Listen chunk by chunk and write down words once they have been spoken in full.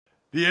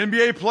The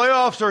NBA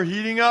playoffs are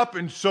heating up,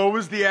 and so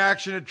is the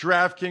action at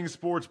DraftKings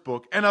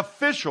Sportsbook, an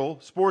official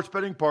sports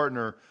betting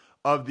partner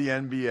of the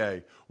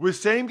NBA. With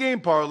same-game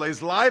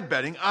parlays, live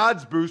betting,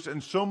 odds boosts,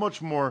 and so much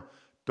more,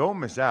 don't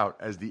miss out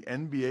as the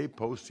NBA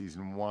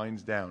postseason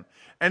winds down.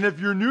 And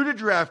if you're new to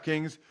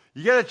DraftKings,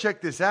 you got to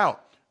check this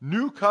out.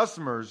 New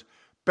customers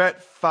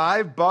bet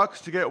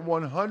 $5 to get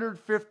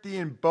 $150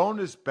 in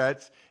bonus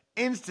bets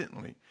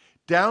instantly.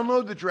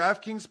 Download the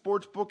DraftKings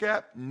Sportsbook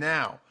app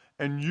now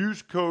and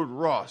use code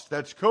ROSS.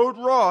 That's code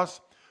ROSS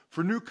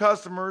for new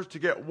customers to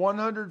get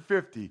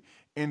 $150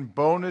 in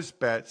bonus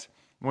bets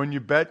when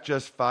you bet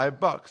just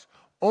 $5.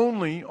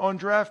 Only on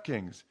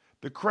DraftKings.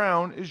 The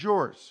crown is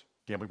yours.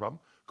 Gambling problem?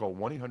 Call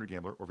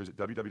 1-800-GAMBLER or visit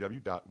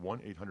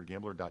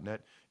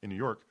www.1800gambler.net. In New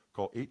York,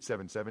 call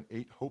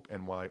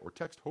 877-8-HOPE-NY or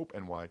text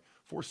HOPE-NY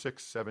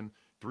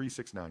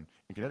 467-369.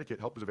 In Connecticut,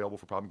 help is available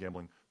for problem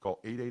gambling. Call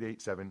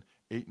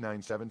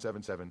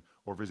 888-7-897-7777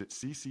 or visit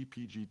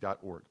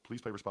ccpg.org.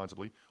 Please play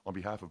responsibly on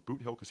behalf of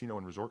Boot Hill Casino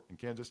and Resort in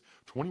Kansas.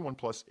 21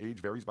 plus, age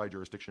varies by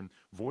jurisdiction.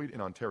 Void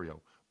in Ontario.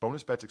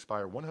 Bonus bets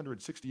expire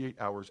 168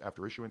 hours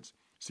after issuance.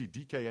 See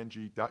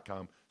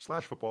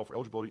dkng.com/football for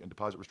eligibility and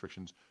deposit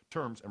restrictions,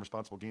 terms, and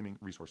responsible gaming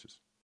resources.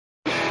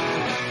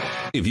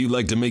 If you'd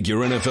like to make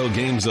your NFL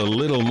games a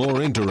little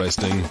more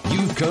interesting,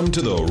 you've come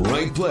to the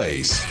right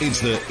place.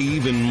 It's the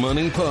Even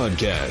Money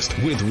Podcast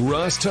with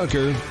Ross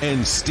Tucker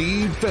and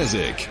Steve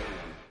Fezzik.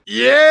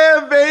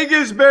 Yeah,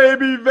 Vegas,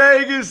 baby,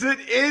 Vegas.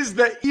 It is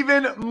the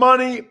Even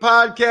Money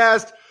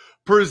Podcast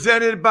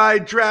presented by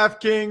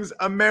DraftKings,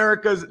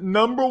 America's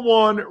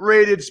 #1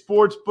 rated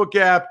sportsbook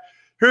app.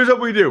 Here's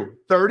what we do.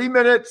 30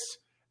 minutes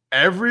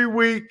every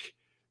week.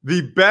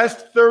 The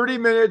best 30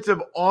 minutes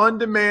of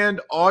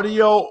on-demand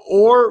audio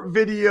or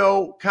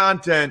video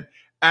content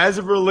as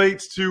it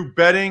relates to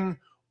betting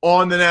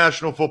on the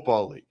National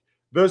Football League.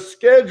 The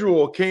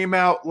schedule came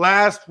out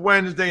last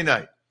Wednesday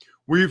night.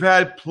 We've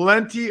had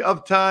plenty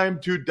of time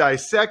to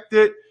dissect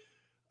it.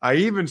 I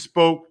even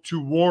spoke to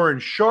Warren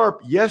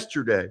Sharp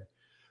yesterday,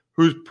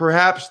 who's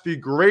perhaps the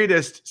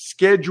greatest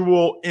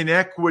schedule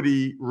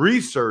inequity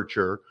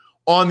researcher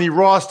on the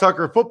Ross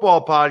Tucker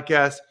Football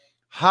Podcast.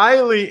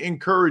 Highly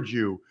encourage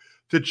you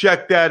to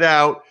check that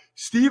out.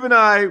 Steve and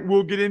I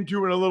will get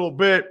into in a little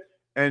bit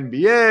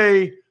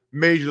NBA,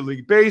 Major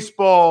League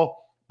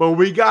Baseball, but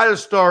we got to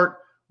start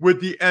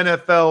with the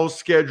NFL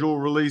schedule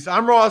release.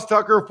 I'm Ross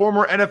Tucker,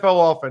 former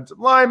NFL offensive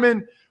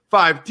lineman,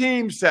 5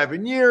 teams,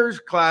 7 years,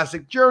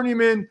 classic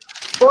journeyman,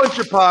 bunch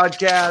of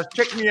podcasts.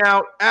 Check me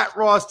out at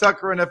Ross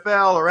Tucker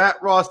NFL or at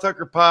Ross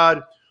Tucker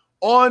Pod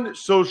on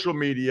social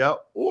media,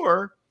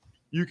 or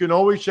you can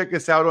always check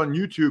us out on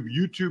YouTube,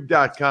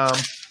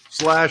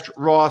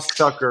 youtube.com/Ross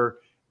Tucker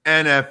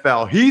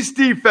NFL. He's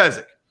Steve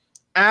Fezzik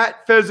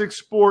at Fezzik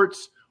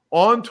Sports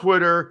on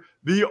Twitter,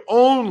 the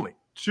only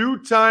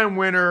 2-time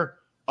winner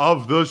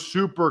of the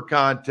Super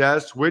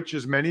Contest, which,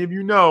 as many of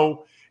you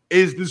know,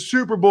 is the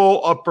Super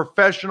Bowl of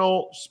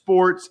professional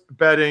sports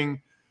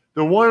betting.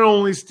 The one and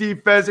only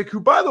Steve Fezzik, who,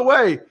 by the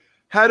way,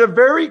 had a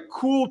very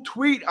cool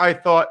tweet, I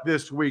thought,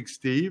 this week,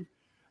 Steve,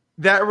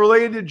 that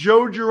related to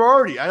Joe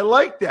Girardi. I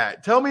like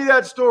that. Tell me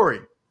that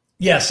story.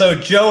 Yeah, so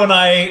Joe and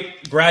I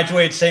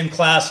graduated same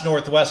class,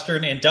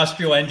 Northwestern,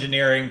 industrial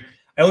engineering.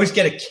 I always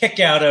get a kick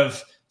out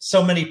of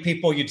so many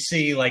people you'd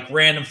see, like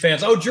random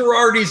fans. Oh,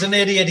 Girardi's an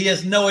idiot. He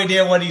has no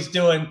idea what he's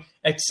doing,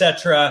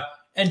 etc.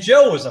 And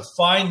Joe was a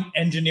fine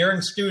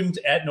engineering student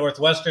at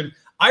Northwestern.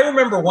 I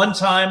remember one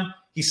time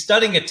he's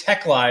studying at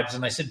Tech Labs,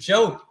 and I said,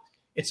 Joe,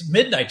 it's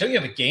midnight. Don't you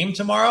have a game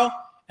tomorrow?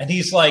 And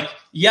he's like,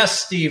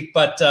 yes, Steve,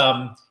 but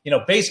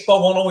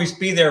baseball won't always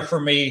be there for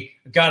me.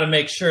 I've got to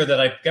make sure that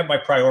I get my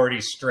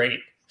priorities straight.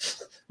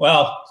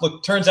 Well,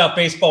 look, turns out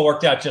baseball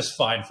worked out just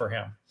fine for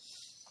him.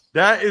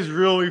 That is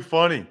really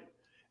funny.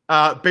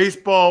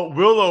 Baseball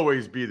will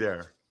always be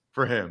there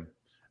for him.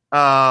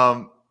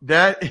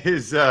 That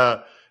is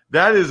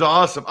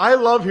awesome. I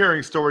love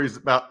hearing stories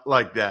about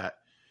like that.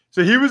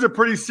 So he was a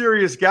pretty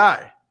serious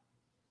guy.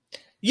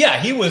 Yeah,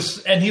 he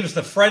was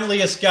the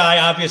friendliest guy,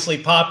 obviously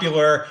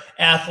popular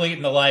athlete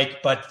and the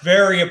like, but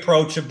very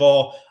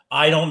approachable.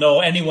 I don't know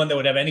anyone that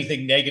would have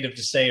anything negative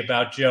to say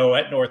about Joe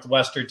at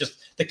Northwestern. Just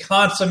the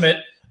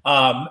consummate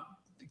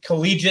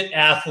collegiate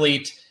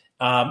athlete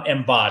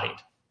embodied.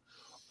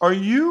 Are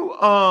you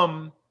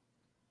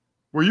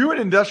were you an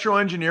industrial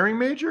engineering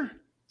major?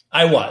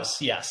 I was,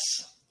 yes.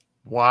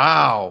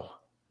 Wow.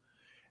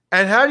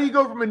 And how do you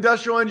go from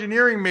industrial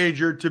engineering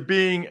major to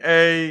being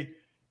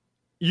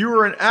you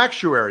were an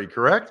actuary,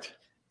 correct?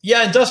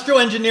 Yeah, industrial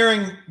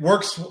engineering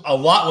works a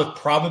lot with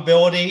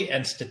probability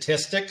and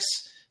statistics.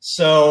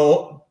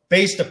 So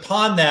based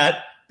upon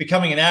that,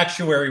 becoming an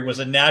actuary was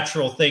a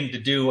natural thing to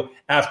do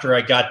after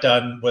I got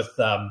done with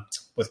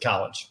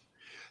college.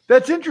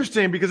 That's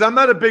interesting because I'm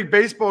not a big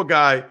baseball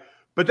guy,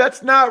 but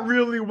that's not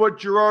really what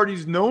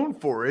Girardi's known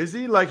for, is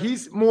he? Like,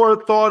 he's more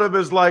thought of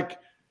as like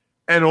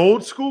an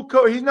old school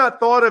coach. He's not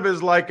thought of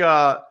as like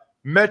a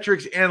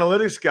metrics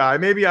analytics guy.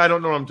 Maybe I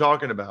don't know what I'm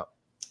talking about.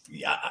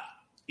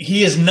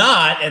 He is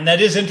not, and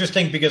that is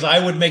interesting because I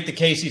would make the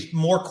case he's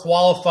more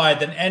qualified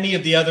than any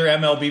of the other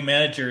MLB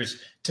managers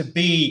to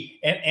be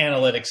an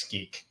analytics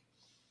geek.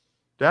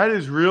 That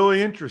is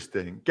really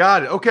interesting.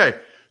 Got it. Okay,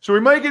 so we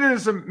might get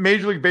into some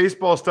Major League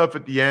Baseball stuff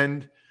at the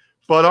end,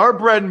 but our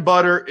bread and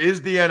butter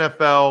is the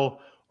NFL.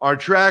 Our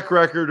track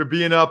record of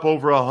being up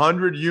over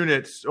 100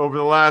 units over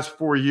the last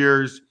 4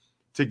 years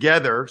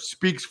together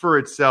speaks for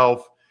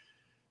itself.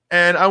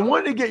 And I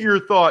wanted to get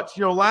your thoughts.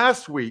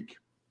 Last week,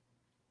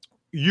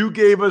 you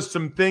gave us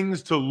some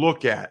things to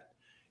look at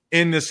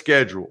in the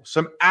schedule,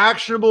 some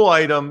actionable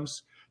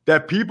items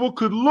that people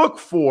could look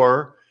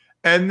for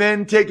and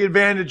then take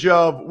advantage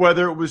of,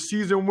 whether it was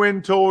season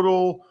win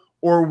total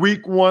or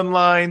week one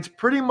lines,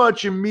 pretty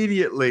much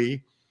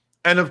immediately.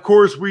 And of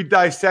course, we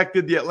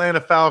dissected the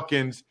Atlanta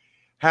Falcons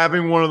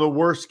having one of the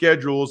worst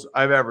schedules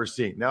I've ever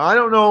seen. Now, I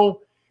don't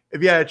know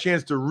if you had a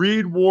chance to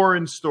read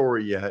Warren's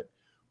story yet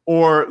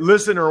or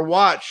listen or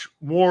watch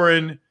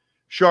Warren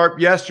Sharp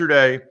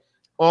yesterday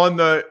on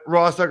the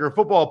Ross Tucker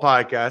Football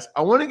Podcast.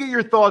 I want to get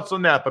your thoughts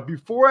on that. But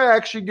before I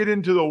actually get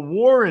into the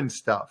Warren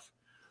stuff,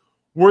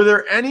 were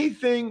there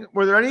anything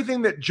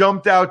that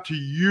jumped out to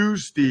you,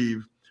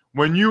 Steve,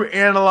 when you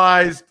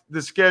analyzed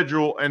the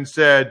schedule and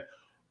said,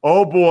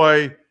 oh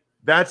boy,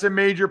 that's a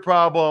major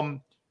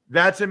problem,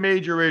 that's a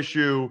major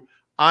issue,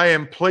 I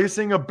am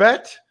placing a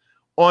bet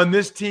on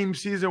this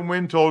team's season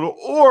win total,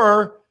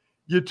 or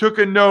you took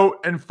a note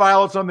and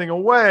filed something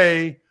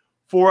away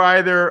for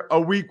either a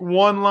week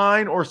one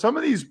line, or some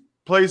of these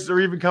places are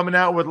even coming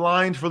out with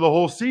lines for the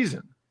whole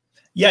season?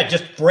 Yeah,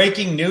 just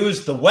breaking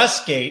news. The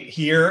Westgate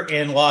here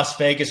in Las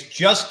Vegas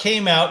just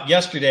came out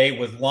yesterday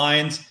with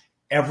lines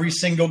every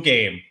single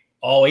game,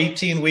 all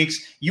 18 weeks.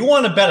 You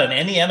want to bet on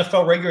any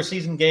NFL regular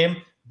season game?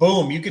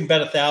 Boom, you can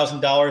bet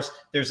 $1,000.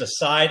 There's a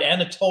side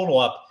and a total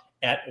up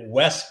at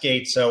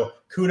Westgate. So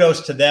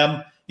kudos to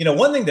them.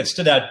 One thing that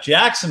stood out,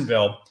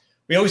 Jacksonville,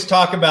 we always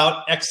talk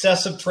about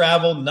excessive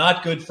travel,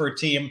 not good for a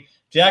team.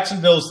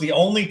 Jacksonville is the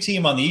only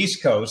team on the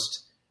East Coast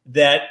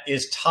that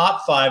is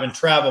top 5 in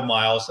travel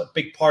miles. A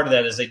big part of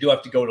that is they do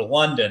have to go to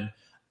London.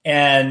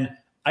 And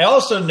I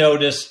also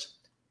noticed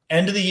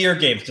end of the year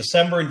games,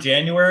 December and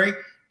January,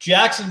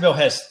 Jacksonville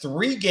has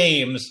 3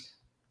 games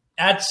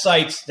at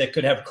sites that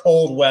could have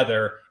cold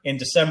weather in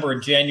December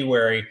and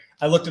January.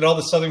 I looked at all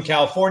the Southern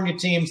California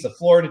teams, the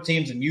Florida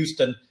teams, and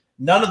Houston.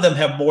 None of them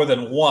have more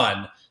than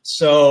 1.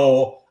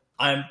 So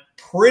I'm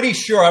pretty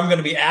sure I'm going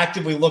to be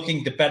actively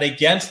looking to bet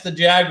against the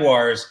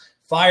Jaguars,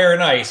 fire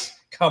and ice,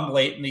 come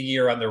late in the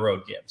year on the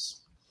road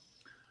games.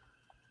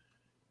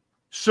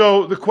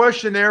 So the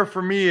question there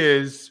for me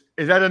is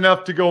that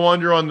enough to go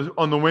under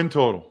on the win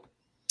total?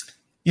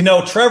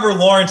 Trevor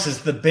Lawrence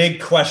is the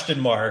big question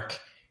mark,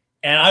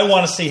 and I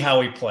want to see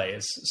how he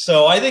plays.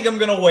 So I think I'm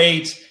going to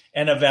wait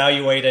and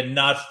evaluate and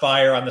not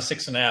fire on the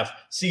 6.5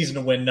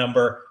 season win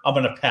number. I'm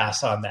going to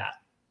pass on that.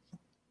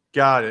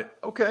 Got it.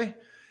 Okay.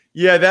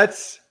 Yeah,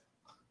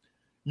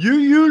 you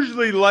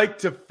usually like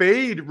to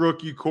fade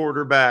rookie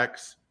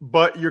quarterbacks,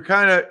 but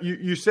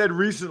you said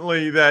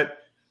recently that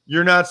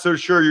you're not so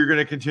sure you're going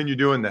to continue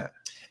doing that.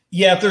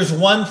 Yeah, if there's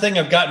one thing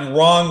I've gotten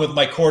wrong with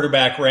my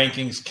quarterback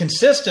rankings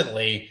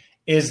consistently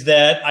is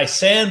that I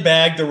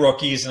sandbag the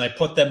rookies and I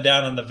put them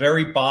down on the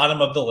very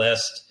bottom of the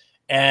list.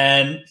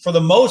 And for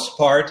the most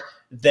part,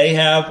 they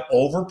have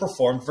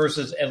overperformed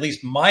versus at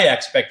least my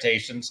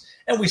expectations.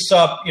 And we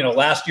saw,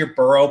 last year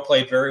Burrow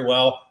played very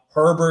well.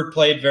 Herbert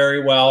played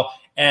very well.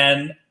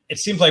 And it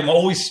seems like I'm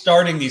always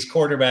starting these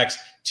quarterbacks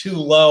too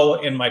low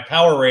in my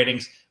power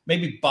ratings,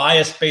 maybe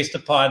biased based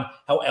upon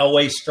how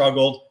Elway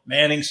struggled,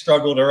 Manning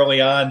struggled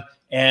early on.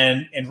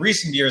 And in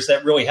recent years,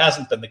 that really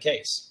hasn't been the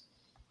case.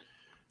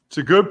 It's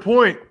a good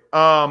point.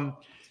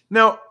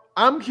 Now,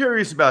 I'm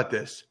curious about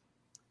this.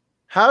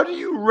 How do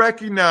you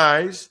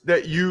recognize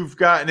that you've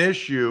got an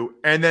issue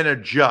and then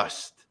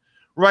adjust,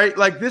 right?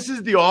 Like, this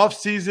is the off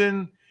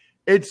season.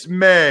 It's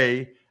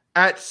May.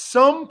 At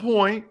some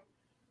point,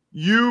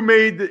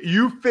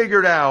 you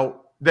figured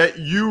out that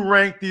you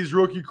ranked these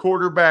rookie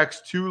quarterbacks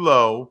too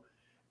low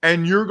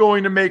and you're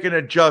going to make an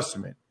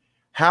adjustment.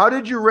 How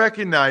did you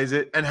recognize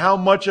it, and how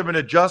much of an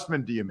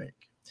adjustment do you make?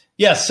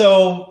 Yeah,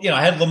 so,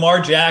 I had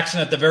Lamar Jackson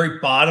at the very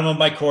bottom of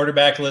my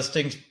quarterback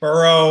listings,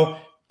 Burrow,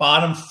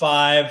 bottom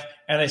 5.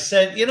 And I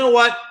said, you know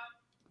what?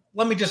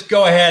 Let me just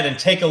go ahead and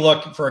take a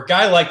look. For a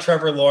guy like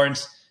Trevor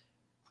Lawrence,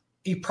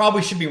 he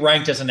probably should be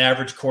ranked as an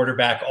average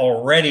quarterback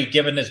already,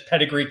 given his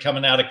pedigree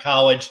coming out of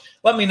college.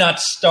 Let me not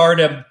start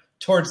him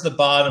towards the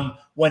bottom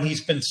when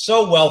he's been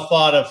so well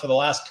thought of for the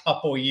last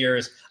couple of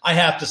years. I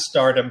have to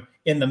start him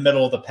in the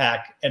middle of the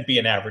pack and be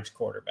an average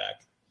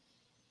quarterback.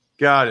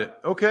 Got it.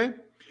 Okay.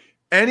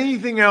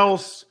 Anything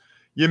else?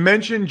 You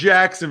mentioned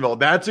Jacksonville.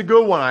 That's a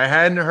good one. I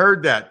hadn't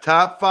heard that.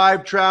 Top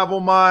 5 travel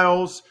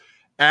miles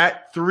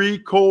at 3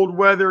 cold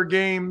weather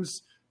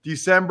games,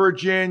 December,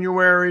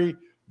 January.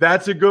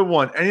 That's a good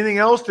one. Anything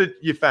else that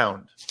you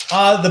found?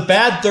 The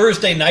bad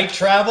Thursday night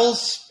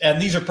travels,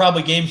 and these are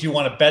probably games you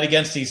want to bet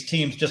against these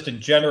teams just in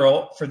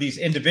general for these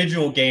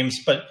individual games,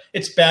 but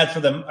it's bad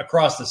for them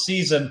across the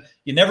season.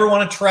 You never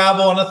want to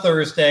travel on a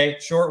Thursday,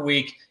 short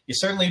week. You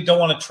certainly don't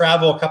want to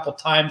travel a couple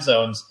time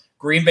zones.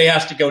 Green Bay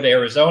has to go to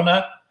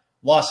Arizona.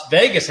 Las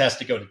Vegas has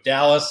to go to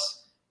Dallas.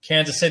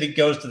 Kansas City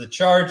goes to the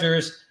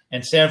Chargers,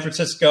 and San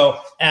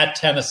Francisco at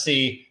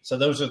Tennessee. So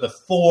those are the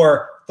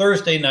 4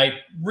 Thursday night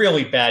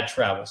really bad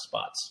travel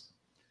spots.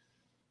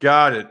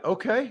 Got it.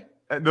 Okay.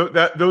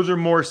 Those are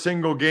more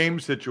single game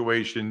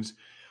situations.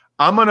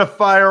 I'm going to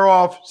fire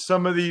off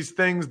some of these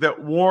things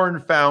that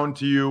Warren found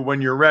to you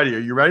when you're ready. Are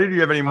you ready? Do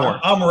you have any more?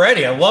 I'm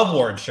ready. I love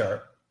Warren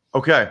Sharp.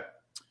 Okay.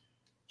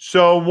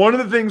 So one of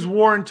the things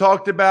Warren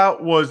talked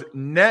about was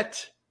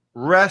net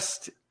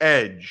rest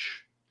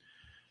edge.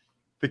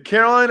 The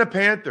Carolina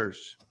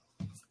Panthers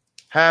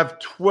have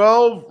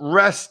 12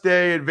 rest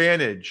day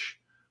advantage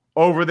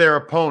over their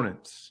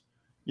opponents.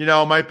 You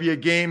know, it might be a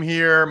game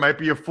here, might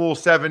be a full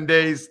 7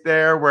 days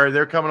there where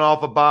they're coming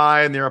off a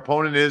bye and their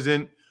opponent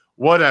isn't,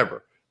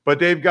 whatever. But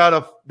they've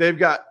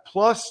got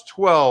plus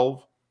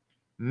 12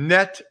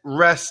 net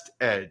rest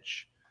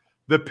edge.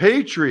 The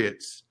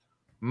Patriots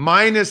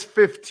minus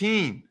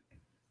 15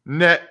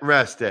 net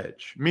rest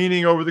edge,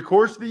 meaning over the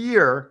course of the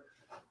year,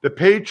 the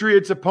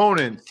Patriots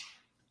opponents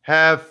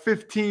have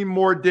 15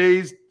 more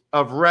days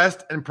of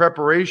rest and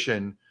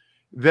preparation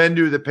than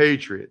do the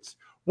Patriots.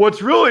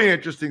 What's really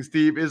interesting,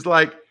 Steve, is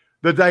like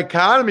the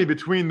dichotomy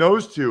between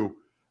those two.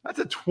 That's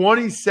a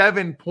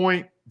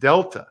 27-point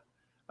delta.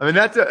 I mean,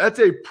 that's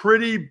a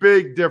pretty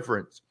big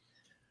difference.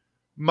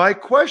 My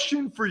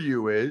question for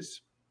you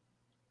is,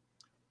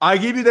 I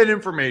give you that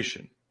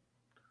information.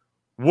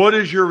 What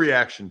is your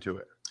reaction to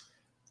it?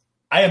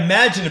 I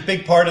imagine a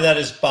big part of that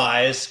is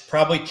buys.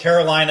 Probably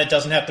Carolina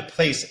doesn't have to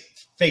face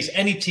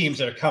any teams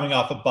that are coming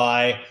off a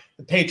bye.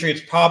 The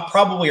Patriots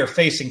probably are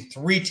facing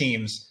 3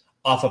 teams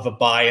off of a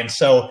bye. And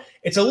so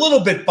it's a little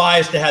bit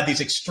biased to have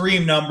these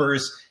extreme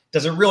numbers.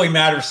 Does it really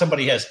matter if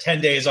somebody has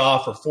 10 days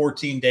off or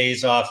 14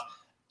 days off?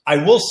 I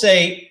will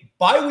say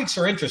bye weeks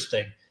are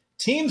interesting.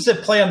 Teams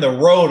that play on the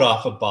road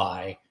off a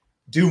bye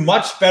do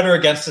much better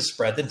against the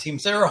spread than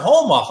teams that are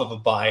home off of a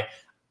bye.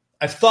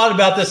 I've thought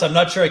about this. I'm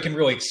not sure I can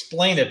really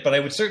explain it, but I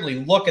would certainly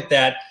look at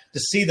that to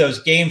see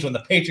those games when the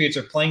Patriots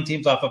are playing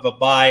teams off of a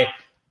bye.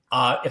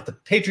 If the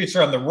Patriots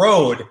are on the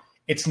road,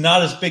 it's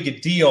not as big a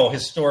deal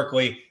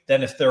historically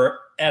than if they're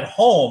at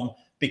home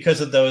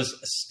because of those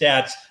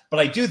stats. But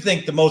I do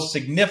think the most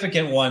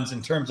significant ones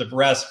in terms of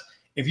rest,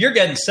 if you're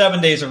getting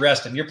 7 days of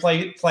rest and you're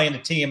playing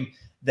a team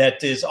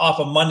that is off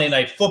a Monday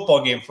Night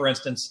Football game, for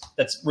instance,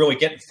 that's really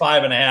getting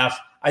 5.5,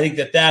 I think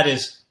that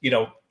is,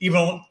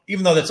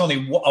 even though that's only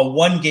a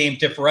 1-game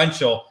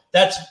differential,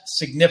 that's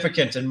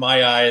significant in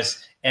my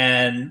eyes.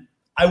 And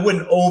I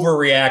wouldn't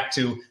overreact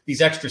to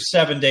these extra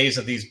 7 days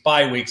of these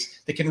bye weeks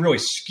that can really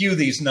skew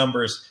these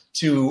numbers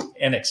to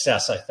an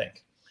excess, I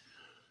think.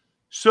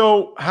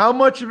 So how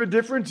much of a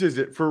difference is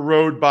it for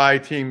road bye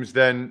teams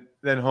than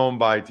home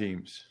bye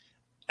teams?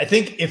 I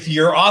think if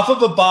you're off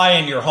of a bye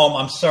and you're home,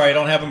 I'm sorry, I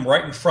don't have them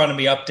right in front of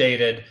me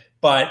updated,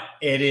 but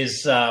it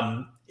is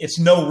it's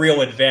no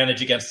real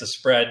advantage against the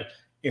spread.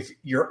 If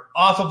you're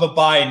off of a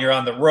bye and you're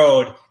on the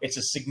road, it's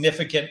a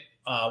significant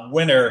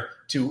winner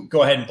to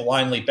go ahead and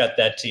blindly bet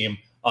that team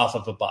off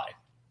of a bye.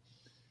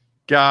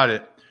 Got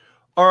it.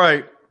 All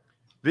right.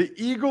 The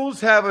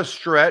Eagles have a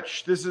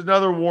stretch. This is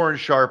another Warren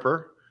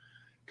Sharper,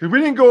 because we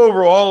didn't go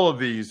over all of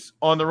these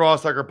on the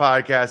Ross Tucker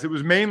podcast. It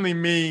was mainly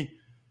me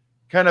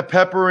kind of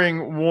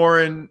peppering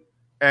Warren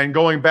and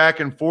going back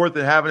and forth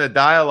and having a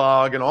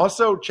dialogue and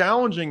also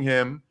challenging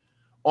him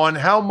on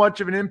how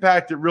much of an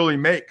impact it really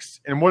makes.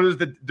 And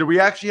do we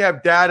actually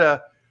have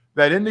data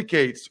that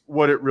indicates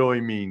what it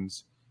really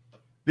means?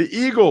 The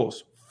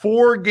Eagles,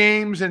 4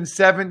 games in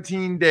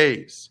 17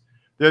 days.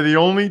 They're the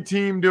only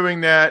team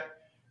doing that.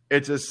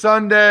 It's a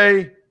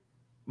Sunday,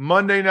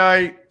 Monday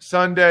night,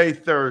 Sunday,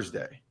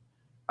 Thursday,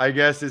 I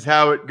guess is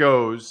how it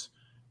goes.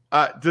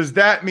 Does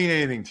that mean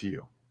anything to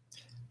you?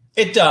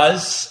 It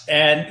does.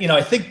 And,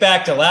 I think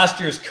back to last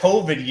year's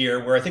COVID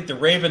year where I think the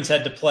Ravens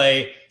had to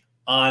play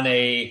on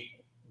a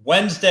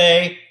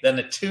Wednesday, then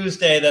a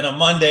Tuesday, then a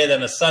Monday,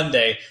 then a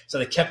Sunday. So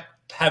they kept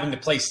having to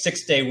play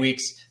 6-day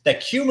weeks.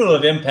 That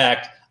cumulative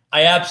impact,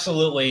 I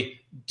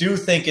absolutely do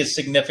think is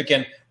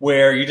significant,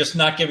 where you're just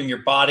not giving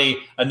your body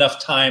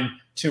enough time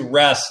to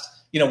rest.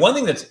 One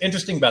thing that's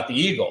interesting about the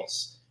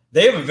Eagles,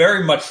 they have a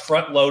very much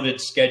front-loaded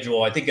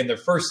schedule. I think in their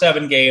first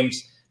 7 games,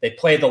 they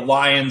play the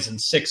Lions and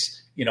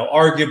 6,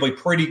 arguably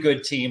pretty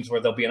good teams where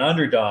they'll be an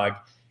underdog.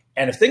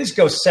 And if things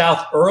go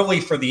south early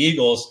for the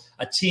Eagles,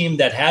 a team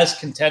that has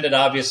contended,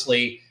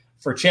 obviously,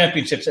 for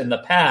championships in the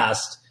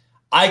past,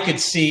 I could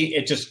see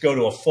it just go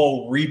to a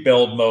full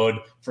rebuild mode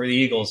for the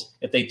Eagles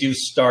if they do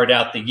start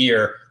out the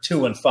year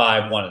 2-5,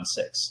 1-6.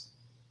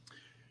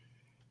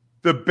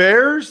 The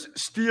Bears,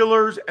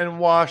 Steelers, and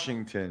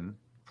Washington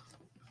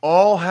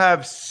all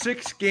have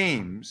 6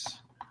 games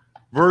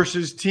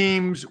versus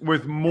teams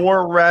with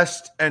more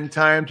rest and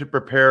time to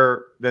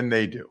prepare than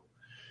they do.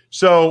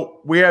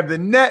 So we have the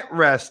net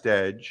rest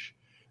edge.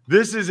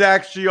 This is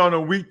actually on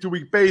a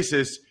week-to-week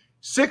basis.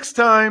 6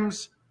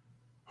 times,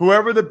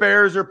 whoever the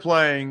Bears are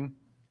playing,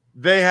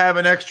 they have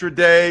an extra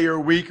day or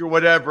week or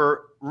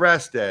whatever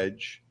rest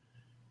edge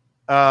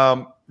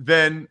than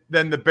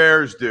the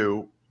Bears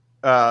do.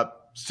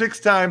 6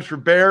 times for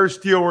Bears,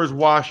 Steelers,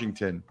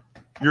 Washington.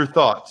 Your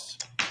thoughts?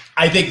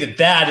 I think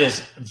that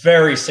is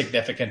very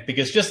significant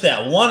because just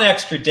that one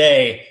extra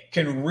day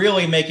can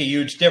really make a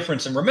huge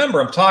difference. And remember,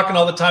 I'm talking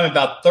all the time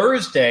about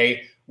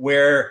Thursday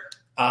where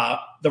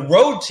the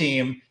road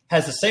team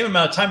has the same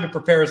amount of time to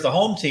prepare as the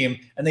home team,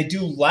 and they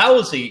do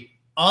lousy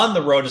on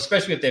the road,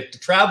 especially if they have to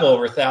travel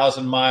over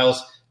 1,000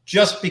 miles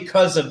just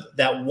because of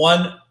that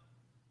one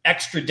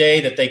extra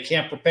day that they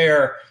can't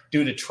prepare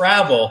due to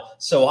travel.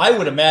 So I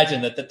would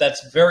imagine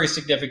that's very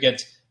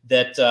significant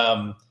that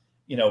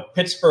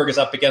Pittsburgh is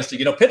up against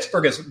it.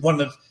 Pittsburgh is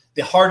one of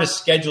the hardest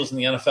schedules in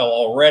the NFL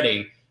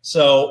already.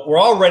 So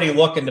we're already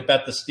looking to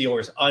bet the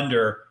Steelers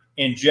under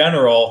in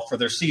general for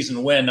their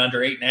season win, under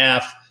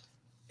 8.5.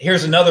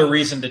 Here's another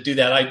reason to do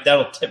that.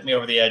 That'll tip me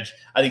over the edge.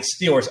 I think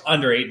Steelers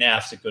under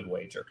 8.5 is a good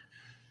wager.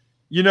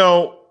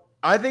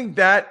 I think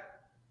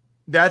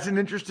that's an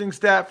interesting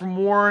stat from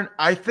Warren.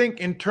 I think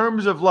in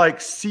terms of like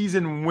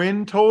season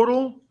win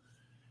total,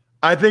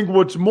 I think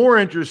what's more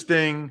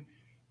interesting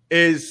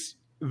is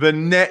the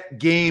net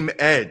game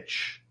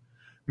edge,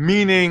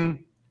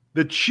 meaning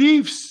the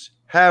Chiefs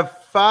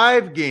have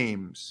 5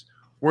 games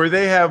where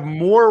they have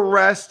more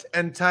rest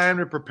and time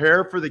to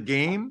prepare for the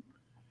game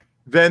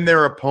than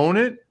their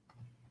opponent.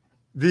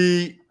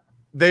 They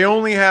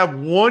only have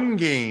 1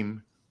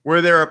 game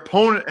where their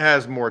opponent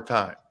has more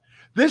time.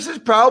 This is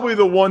probably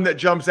the one that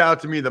jumps out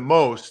to me the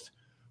most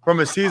from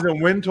a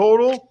season win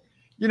total.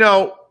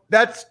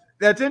 That's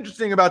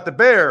interesting about the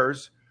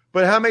Bears,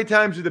 but how many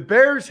times do the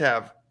Bears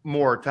have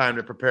more time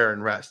to prepare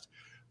and rest?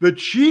 The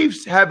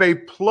Chiefs have a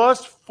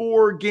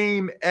 +4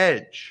 game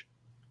edge,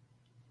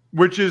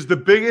 which is the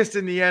biggest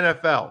in the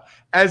NFL.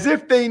 As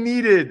if they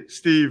needed,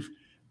 Steve,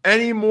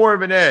 any more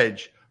of an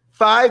edge.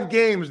 5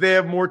 games they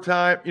have more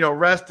time,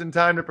 rest and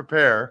time to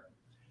prepare,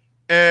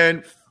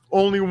 and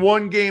only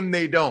 1 game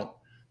they don't.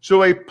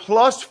 So a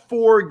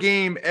 +4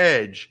 game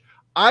edge.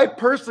 I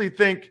personally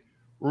think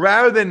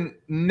rather than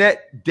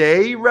net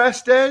day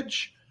rest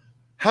edge,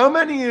 how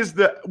many is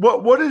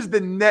what is the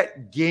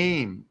net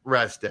game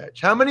rest edge?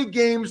 How many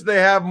games they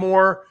have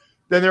more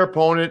than their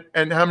opponent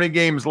and how many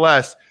games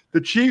less?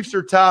 The Chiefs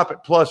are top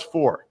at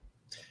 +4.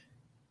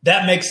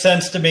 That makes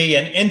sense to me.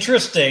 And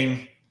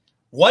interesting,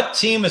 what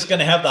team is going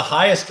to have the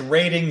highest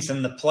ratings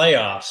in the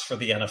playoffs for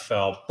the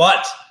NFL?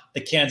 But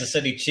the Kansas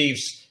City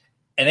Chiefs.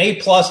 An A+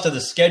 to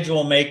the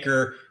schedule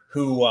maker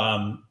who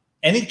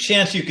any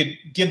chance you could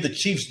give the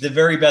Chiefs the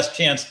very best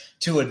chance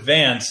to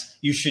advance,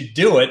 you should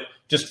do it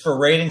just for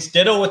ratings.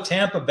 Ditto with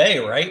Tampa Bay,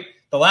 right?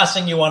 The last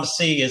thing you want to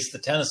see is the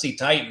Tennessee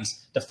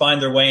Titans to find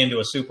their way into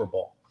a Super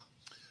Bowl.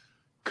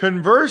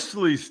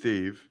 Conversely,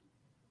 Steve,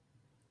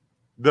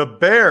 the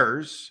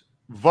Bears,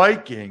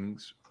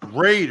 Vikings,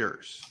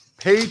 Raiders,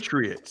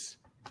 Patriots,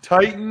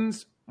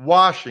 Titans,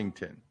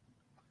 Washington,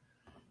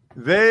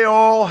 they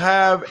all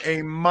have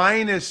a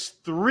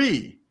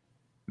 -3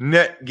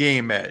 net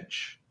game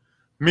edge,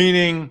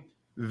 meaning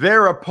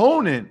their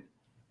opponent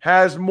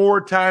has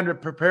more time to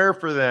prepare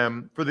for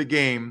them for the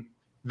game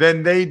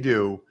than they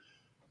do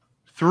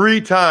 3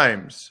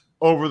 times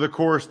over the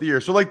course of the year.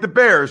 So like the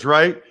Bears,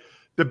 right?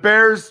 The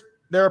Bears,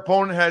 their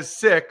opponent has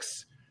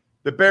 6.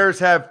 The Bears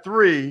have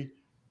 3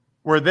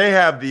 where they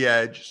have the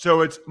edge. So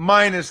it's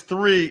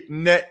 -3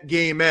 net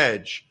game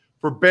edge.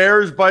 For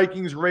Bears,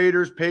 Vikings,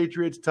 Raiders,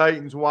 Patriots,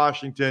 Titans,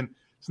 Washington,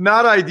 it's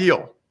not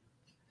ideal.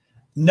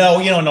 No,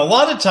 and a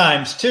lot of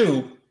times,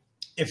 too,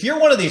 if you're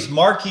one of these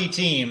marquee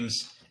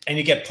teams and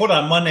you get put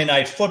on Monday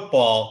Night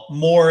Football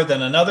more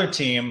than another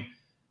team,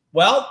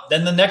 well,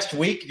 then the next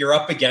week you're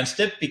up against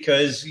it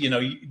because,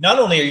 not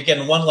only are you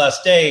getting 1 less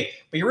day,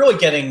 but you're really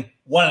getting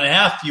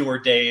 1.5 fewer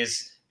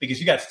days because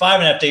you got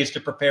 5.5 days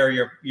to prepare.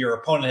 Your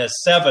opponent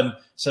has 7.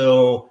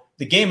 So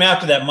the game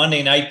after that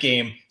Monday night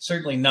game,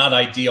 certainly not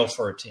ideal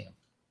for a team.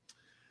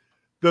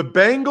 The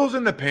Bengals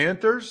and the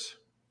Panthers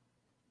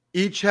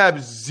each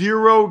have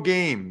 0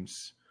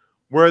 games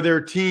where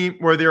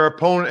their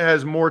opponent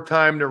has more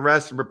time to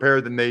rest and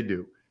prepare than they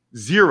do.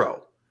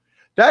 0.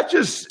 That's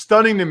just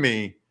stunning to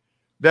me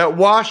that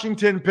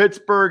Washington,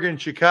 Pittsburgh,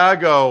 and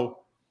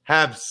Chicago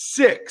have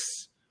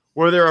 6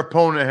 where their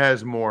opponent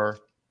has more.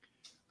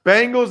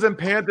 Bengals and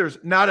Panthers,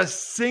 not a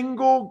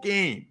single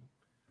game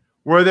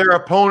where their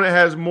opponent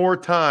has more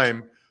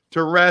time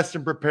to rest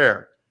and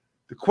prepare.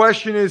 The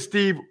question is,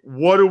 Steve,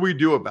 what do we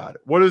do about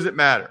it? What does it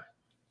matter?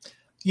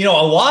 A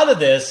lot of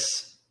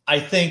this, I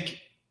think,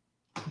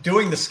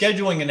 doing the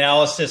scheduling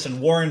analysis, and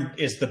Warren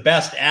is the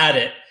best at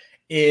it,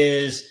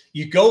 is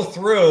you go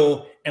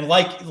through And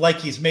like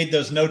he's made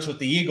those notes with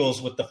the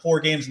Eagles with the 4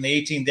 games in the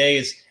 18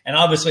 days. And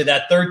obviously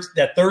that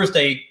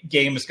Thursday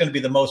game is going to be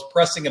the most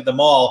pressing of them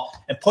all,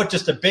 and put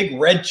just a big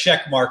red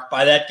check mark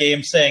by that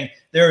game saying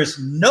there is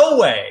no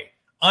way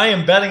I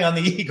am betting on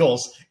the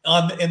Eagles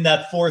in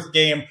that 4th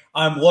game.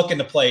 I'm looking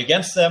to play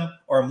against them,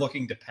 or I'm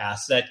looking to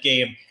pass that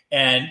game.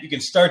 And you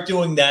can start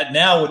doing that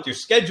now with your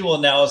schedule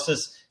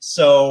analysis.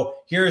 So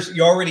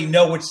you already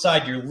know which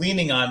side you're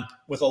leaning on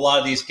with a lot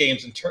of these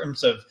games in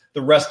terms of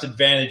the rest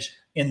advantage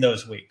in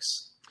those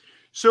weeks.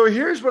 So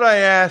here's what I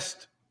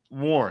asked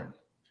Warren.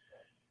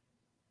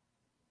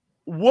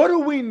 What do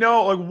we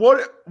know?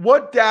 Like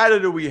what data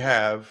do we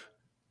have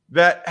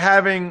that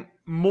having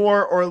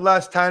more or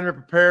less time to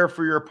prepare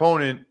for your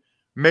opponent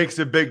makes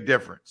a big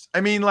difference?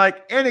 I mean,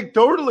 like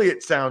anecdotally,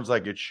 it sounds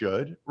like it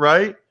should,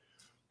 right?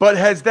 But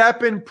has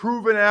that been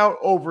proven out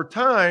over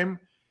time?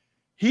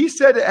 He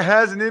said it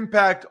has an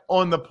impact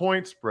on the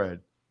point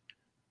spread.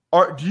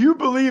 Do you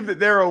believe that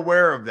they're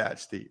aware of that,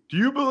 Steve? Do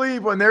you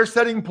believe when they're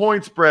setting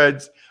point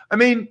spreads? I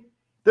mean,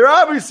 they're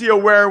obviously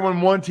aware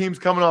when one team's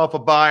coming off a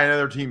bye and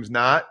another team's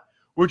not,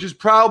 which is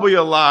probably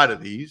a lot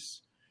of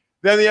these.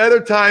 Then the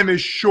other time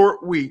is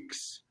short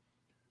weeks.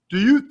 Do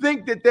you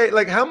think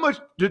that how much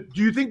do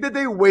you think that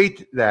they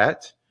weight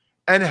that?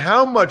 And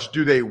how much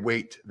do they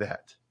weight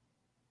that?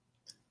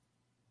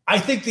 I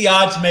think the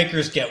odds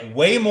makers get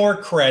way more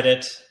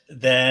credit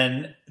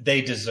than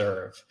they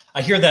deserve.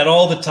 I hear that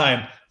all the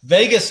time.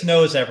 Vegas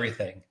knows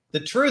everything. The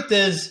truth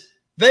is,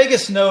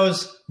 Vegas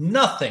knows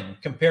nothing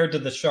compared to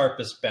the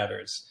sharpest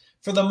bettors.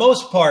 For the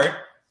most part,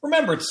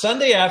 remember, it's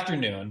Sunday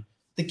afternoon.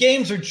 The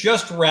games are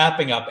just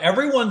wrapping up.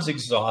 Everyone's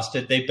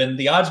exhausted.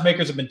 The odds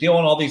makers have been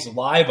dealing all these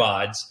live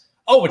odds.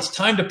 Oh, it's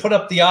time to put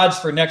up the odds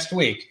for next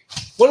week.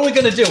 What are we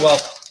going to do?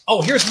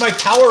 Well, here's my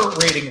power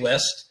rating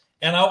list.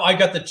 And I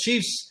got the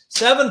Chiefs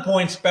 7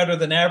 points better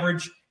than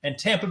average and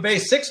Tampa Bay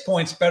 6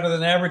 points better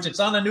than average. It's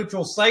on a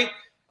neutral site.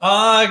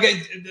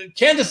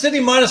 Kansas City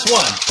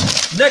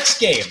 -1. Next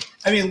game.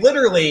 I mean,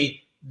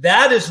 literally,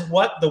 that is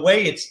the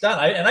way it's done.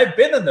 And I've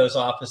been in those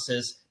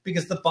offices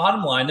because the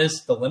bottom line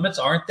is the limits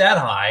aren't that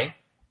high.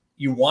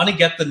 You want to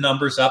get the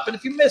numbers up. And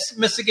if you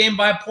miss a game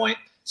by a point,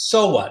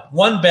 so what?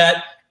 One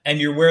bet, and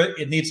you're where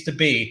it needs to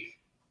be.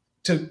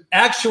 To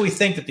actually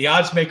think that the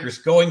odds makers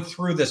going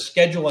through the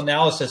schedule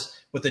analysis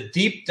with a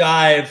deep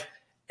dive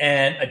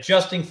and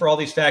adjusting for all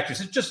these factors,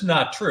 it's just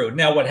not true.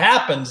 Now, what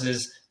happens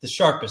is the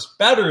sharpest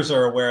bettors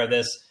are aware of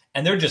this,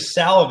 and they're just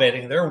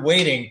salivating. They're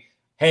waiting.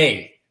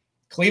 Hey,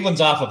 Cleveland's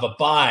off of a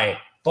bye.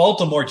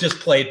 Baltimore just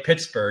played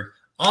Pittsburgh.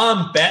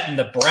 I'm betting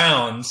the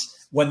Browns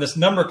when this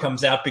number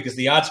comes out because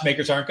the odds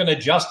makers aren't going to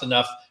adjust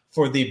enough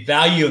for the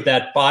value of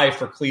that bye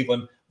for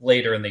Cleveland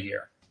later in the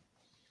year.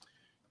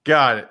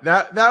 Got it.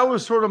 That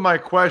was sort of my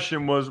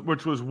question,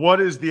 which was what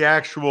is the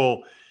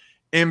actual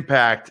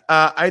impact?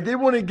 I did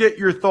want to get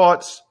your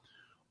thoughts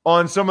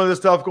on some of the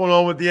stuff going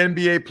on with the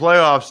NBA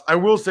playoffs. I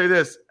will say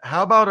this.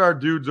 How about our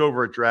dudes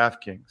over at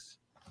DraftKings?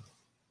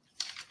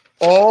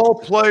 All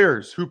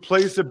players who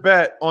place a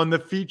bet on the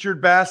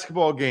featured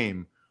basketball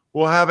game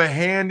will have a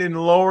hand in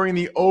lowering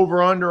the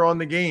over-under on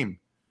the game.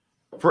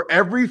 For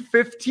every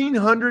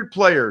 1,500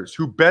 players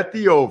who bet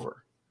the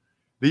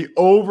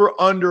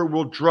over-under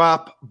will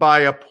drop by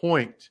a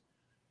point.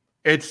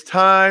 It's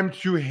time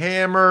to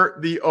hammer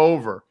the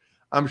over.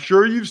 I'm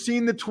sure you've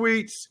seen the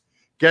tweets.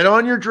 Get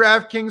on your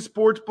DraftKings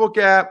Sportsbook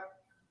app.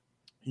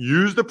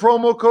 Use the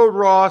promo code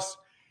Ross.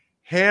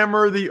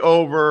 Hammer the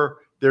over.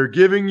 They're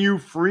giving you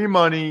free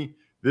money.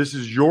 This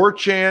is your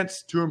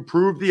chance to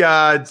improve the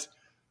odds.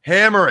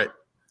 Hammer it.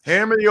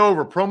 Hammer the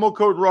over. Promo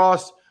code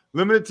Ross.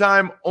 Limited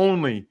time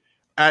only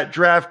at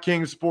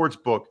DraftKings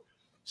Sportsbook.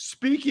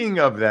 Speaking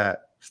of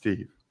that,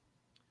 Steve,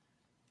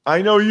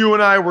 I know you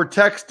and I were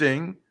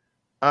texting.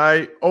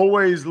 I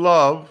always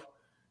love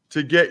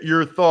to get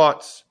your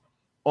thoughts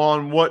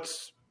on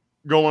what's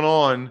going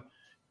on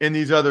in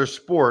these other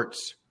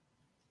sports.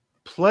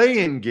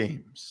 Playing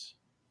games.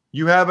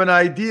 You have an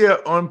idea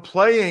on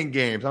playing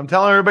games. I'm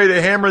telling everybody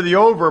to hammer the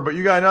over, but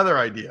you got another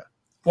idea.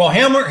 Well,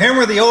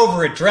 hammer the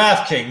over at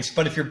DraftKings,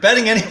 but if you're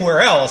betting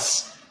anywhere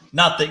else,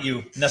 not that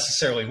you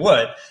necessarily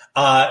would,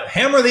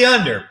 hammer the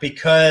under,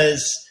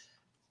 because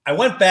I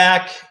went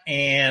back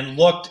and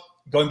looked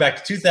going back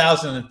to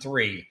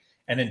 2003,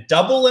 and in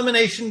double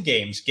elimination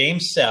games, Game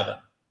 7,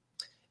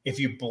 if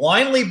you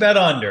blindly bet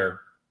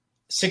under,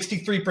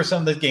 63%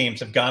 of the games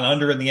have gone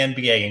under in the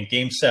NBA in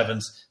Game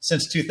 7s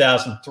since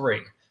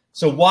 2003.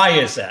 So why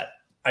is that?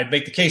 I'd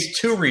make the case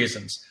 2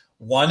 reasons.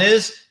 One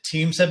is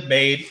teams have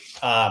made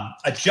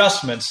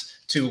adjustments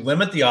to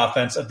limit the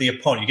offense of the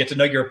opponent. You get to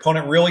know your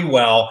opponent really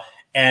well,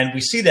 and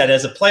we see that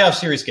as a playoff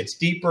series gets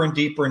deeper and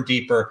deeper and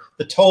deeper,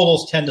 the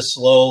totals tend to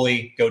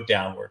slowly go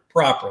downward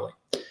properly.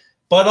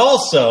 But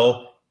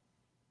also,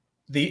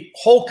 the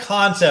whole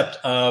concept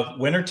of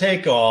winner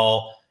take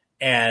all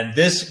and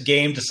this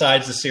game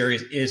decides the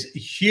series is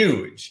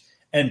huge.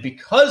 And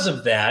because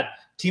of that,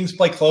 teams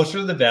play closer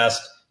to the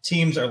vest.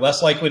 Teams are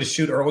less likely to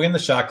shoot early in the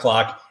shot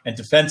clock, and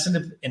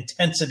defensive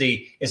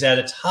intensity is at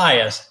its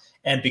highest.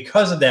 And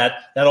because of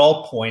that, that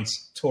all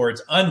points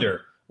towards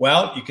under.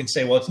 Well, you can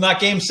say, well, it's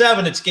not game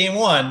 7, it's game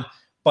 1.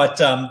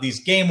 But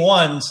these game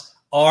 1s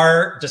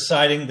are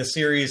deciding the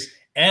series,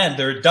 and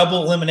they're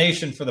double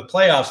elimination for the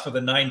playoffs for the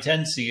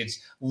 9-10 seeds.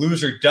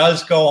 Loser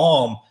does go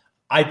home.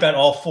 I bet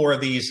all 4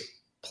 of these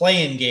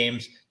play-in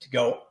games to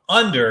go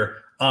under.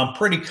 I'm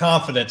pretty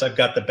confident I've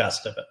got the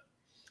best of it.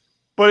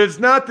 But it's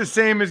not the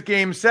same as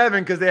game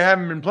 7 because they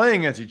haven't been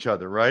playing against each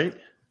other, right?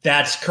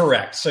 That's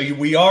correct. So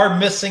we are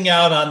missing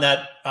out on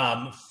that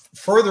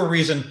further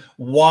reason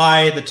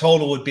why the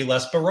total would be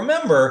less. But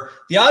remember,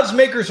 the odds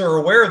makers are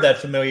aware of that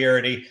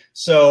familiarity,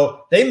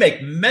 so they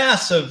make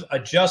massive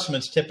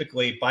adjustments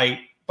typically by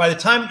the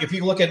time, if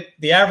you look at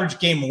the average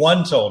game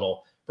 1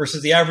 total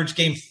versus the average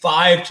game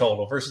 5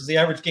 total versus the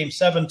average game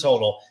 7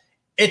 total,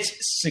 it's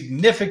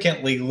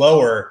significantly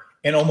lower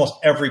in almost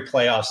every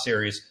playoff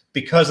series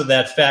because of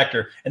that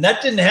factor. And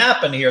that didn't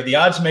happen here. The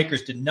odds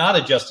makers did not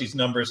adjust these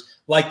numbers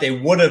like they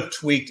would have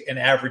tweaked an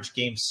average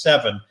game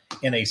 7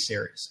 in a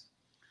series.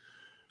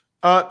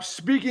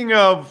 Speaking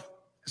of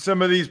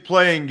some of these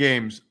playing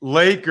games,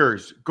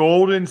 Lakers,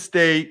 Golden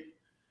State,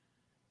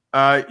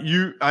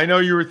 I know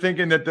you were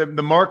thinking that the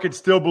market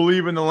still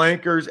believe in the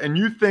Lakers, and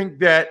you think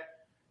that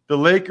the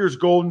Lakers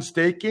Golden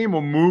State game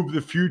will move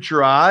the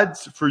future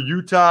odds for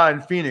Utah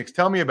and Phoenix.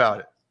 Tell me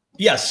about it.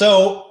 Yeah,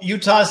 so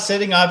Utah's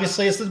sitting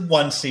obviously as the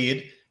 1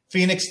 seed,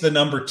 Phoenix the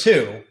number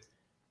 2.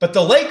 But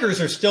the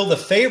Lakers are still the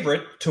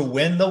favorite to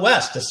win the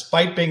West,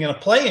 despite being in a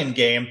play-in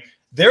game.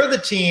 They're the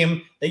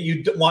team that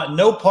you want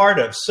no part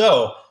of.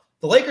 So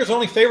the Lakers are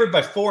only favored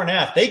by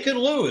 4.5. They could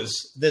lose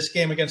this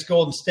game against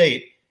Golden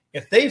State.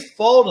 If they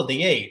fall to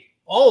the 8,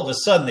 all of a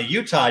sudden the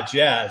Utah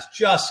Jazz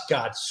just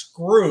got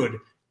screwed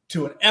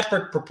to an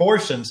epic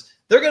proportions.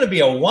 They're going to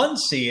be a 1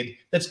 seed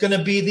that's going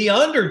to be the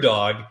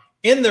underdog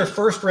in their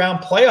first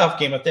round playoff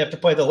game if they have to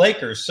play the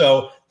Lakers.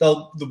 So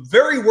the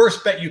very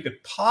worst bet you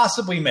could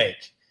possibly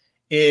make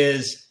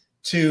is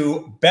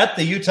to bet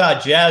the Utah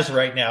Jazz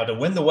right now to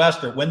win the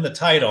West or win the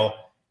title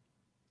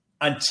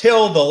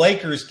until the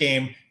Lakers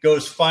game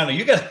goes final.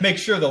 You got to make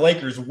sure the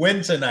Lakers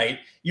win tonight.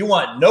 You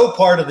want no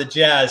part of the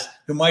Jazz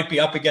who might be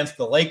up against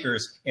the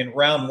Lakers in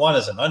round 1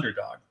 as an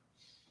underdog.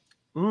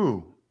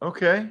 Ooh,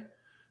 okay.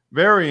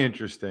 Very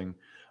interesting.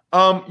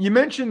 You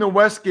mentioned the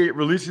Westgate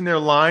releasing their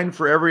line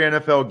for every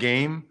NFL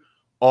game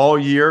all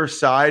year,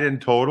 side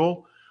and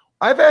total.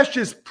 I've asked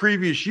this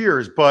previous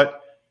years,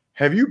 but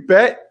have you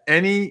bet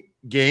any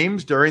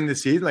games during the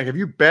season? Like, have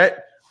you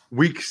bet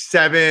week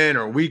 7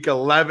 or week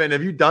 11?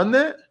 Have you done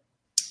that?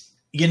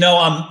 You know,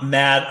 I'm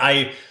mad.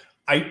 I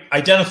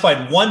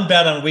identified one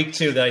bet on week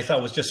 2 that I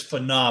thought was just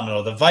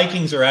phenomenal. The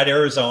Vikings are at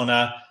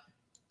Arizona,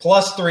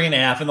 plus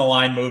 3.5, and the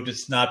line moved.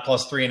 It's not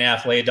plus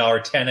 3.5, lay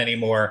 $1.10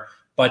 anymore.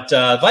 But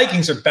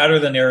Vikings are better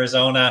than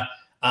Arizona.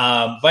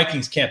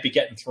 Vikings can't be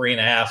getting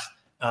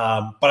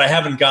 3.5. But I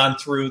haven't gone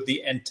through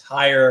the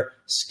entire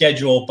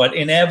schedule. But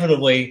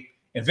invariably,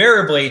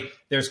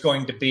 there's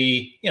going to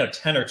be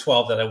 10 or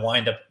 12 that I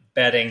wind up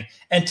betting.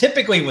 And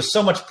typically, with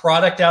so much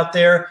product out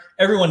there,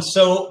 everyone's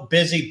so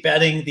busy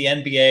betting the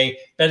NBA,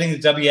 betting the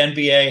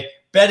WNBA,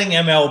 betting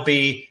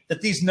MLB,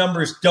 that these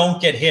numbers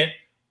don't get hit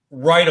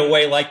right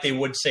away like they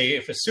would say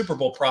if a Super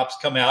Bowl props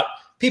come out.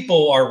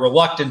 People are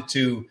reluctant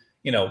to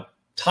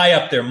tie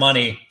up their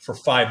money for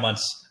 5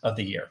 months of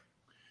the year.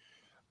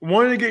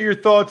 Wanted to get your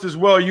thoughts as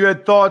well. You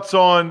had thoughts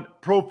on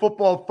Pro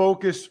Football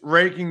Focus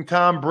ranking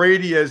Tom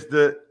Brady as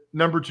the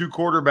number 2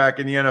 quarterback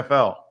in the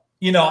NFL.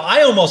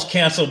 I almost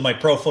canceled my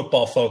Pro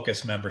Football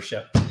Focus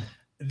membership.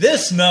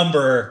 This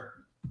number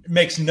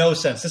makes no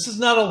sense. This is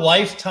not a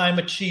lifetime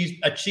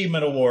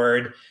achievement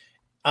award.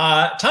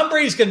 Tom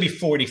Brady's going to be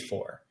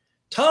 44.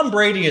 Tom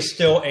Brady is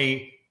still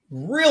a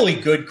really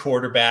good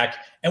quarterback,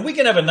 and we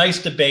can have a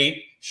nice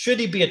debate.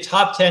 Should he be a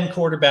top 10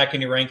 quarterback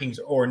in your rankings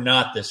or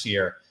not this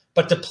year?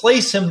 But to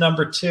place him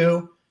number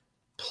 2,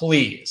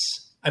 please.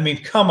 I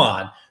mean, come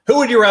on. Who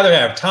would you rather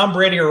have, Tom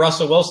Brady or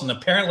Russell Wilson?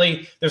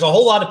 Apparently, there's a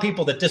whole lot of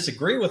people that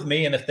disagree with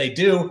me, and if they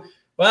do,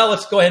 well,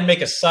 let's go ahead and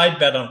make a side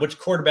bet on which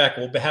quarterback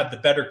will have the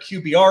better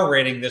QBR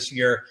rating this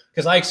year,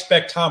 because I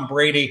expect Tom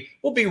Brady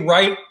will be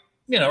right,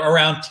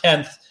 around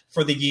 10th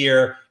for the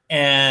year,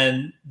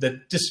 and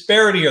the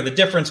disparity or the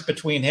difference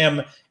between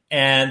him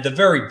and the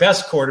very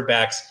best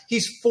quarterbacks,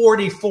 he's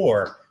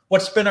 44.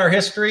 What's been our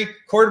history?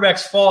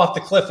 Quarterbacks fall off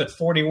the cliff at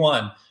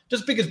 41.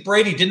 Just because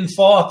Brady didn't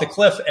fall off the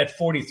cliff at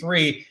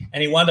 43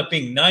 and he wound up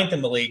being 9th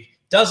in the league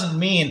doesn't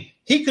mean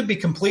he could be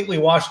completely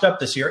washed up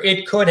this year.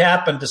 It could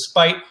happen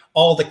despite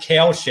all the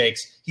kale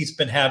shakes he's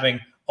been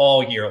having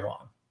all year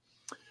long.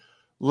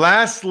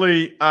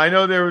 Lastly, I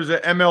know there was an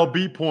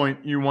MLB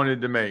point you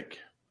wanted to make.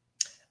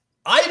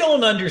 I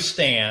don't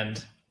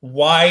understand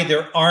why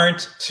there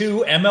aren't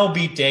 2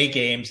 MLB day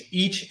games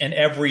each and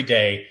every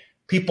day.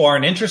 People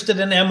aren't interested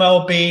in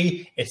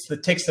MLB.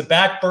 It takes the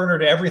back burner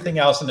to everything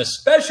else, and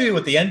especially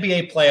with the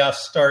NBA playoffs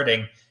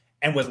starting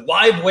and with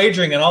live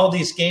wagering and all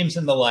these games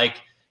and the like,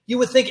 you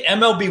would think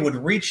MLB would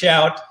reach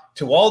out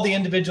to all the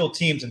individual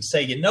teams and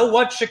say, you know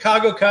what,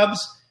 Chicago Cubs,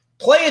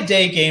 play a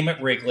day game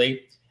at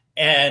Wrigley,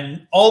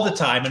 and all the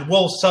time, and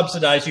we'll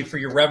subsidize you for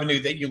your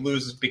revenue that you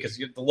lose because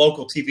the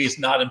local TV is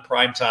not in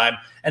prime time.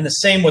 And the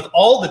same with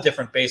all the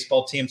different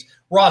baseball teams.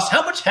 Ross,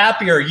 how much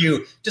happier are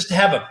you just to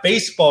have a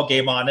baseball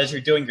game on as you're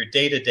doing your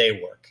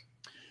day-to-day work?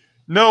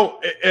 No,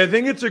 I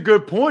think it's a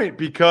good point,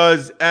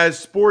 because as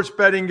sports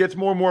betting gets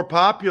more and more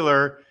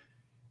popular,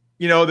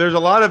 there's a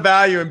lot of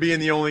value in being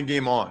the only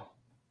game on,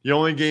 the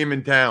only game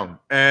in town.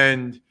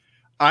 And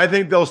I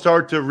think they'll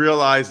start to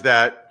realize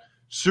that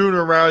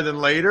sooner rather than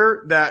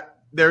later, that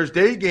there's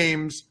day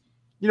games,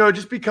 it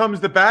just becomes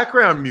the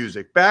background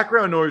music,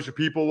 background noise for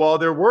people while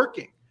they're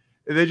working.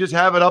 And they just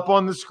have it up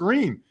on the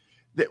screen.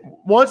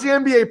 Once the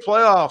NBA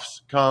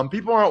playoffs come,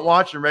 people aren't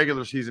watching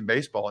regular season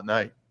baseball at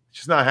night. It's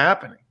just not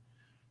happening.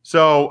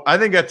 So I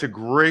think that's a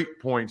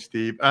great point,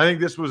 Steve. I think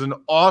this was an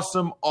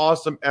awesome,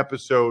 awesome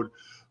episode.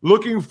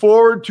 Looking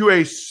forward to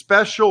a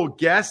special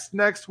guest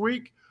next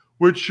week,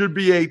 which should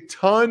be a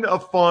ton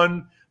of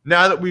fun.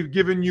 Now that we've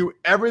given you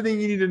everything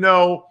you need to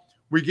know,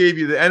 we gave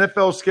you the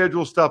NFL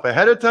schedule stuff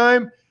ahead of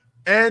time,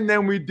 and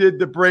then we did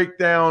the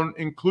breakdown,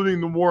 including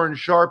the Warren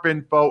Sharp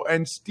info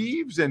and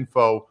Steve's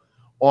info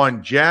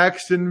on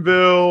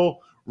Jacksonville,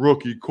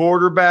 rookie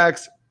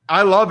quarterbacks.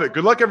 I love it.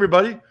 Good luck,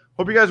 everybody.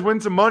 Hope you guys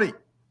win some money.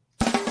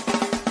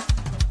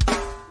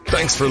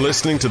 Thanks for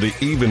listening to the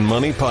Even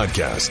Money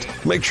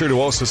Podcast. Make sure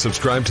to also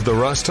subscribe to the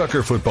Ross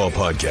Tucker Football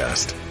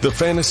Podcast, The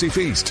Fantasy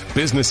Feast,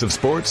 Business of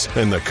Sports,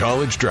 and the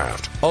College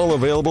Draft. All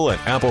available at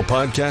Apple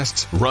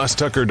Podcasts,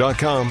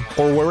 rosstucker.com,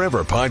 or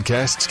wherever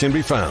podcasts can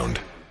be found.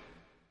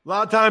 A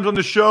lot of times on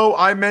the show,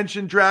 I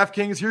mentioned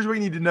DraftKings. Here's what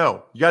you need to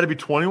know. You got to be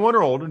 21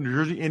 or older, New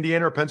Jersey,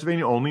 Indiana, or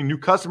Pennsylvania only. New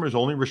customers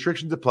only.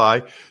 Restrictions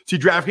apply. See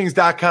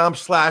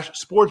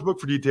DraftKings.com/sportsbook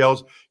for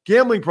details.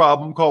 Gambling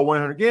problem, call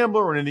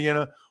 1-800-GAMBLER, or in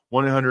Indiana,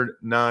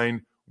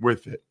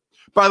 1-800-9-WITH-IT.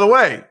 By the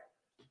way,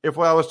 if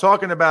what I was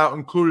talking about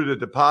included a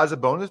deposit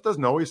bonus,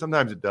 doesn't always,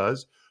 sometimes it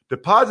does.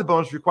 Deposit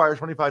bonus requires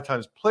 25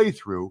 times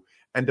playthrough,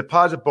 and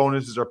deposit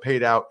bonuses are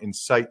paid out in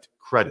site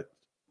credit.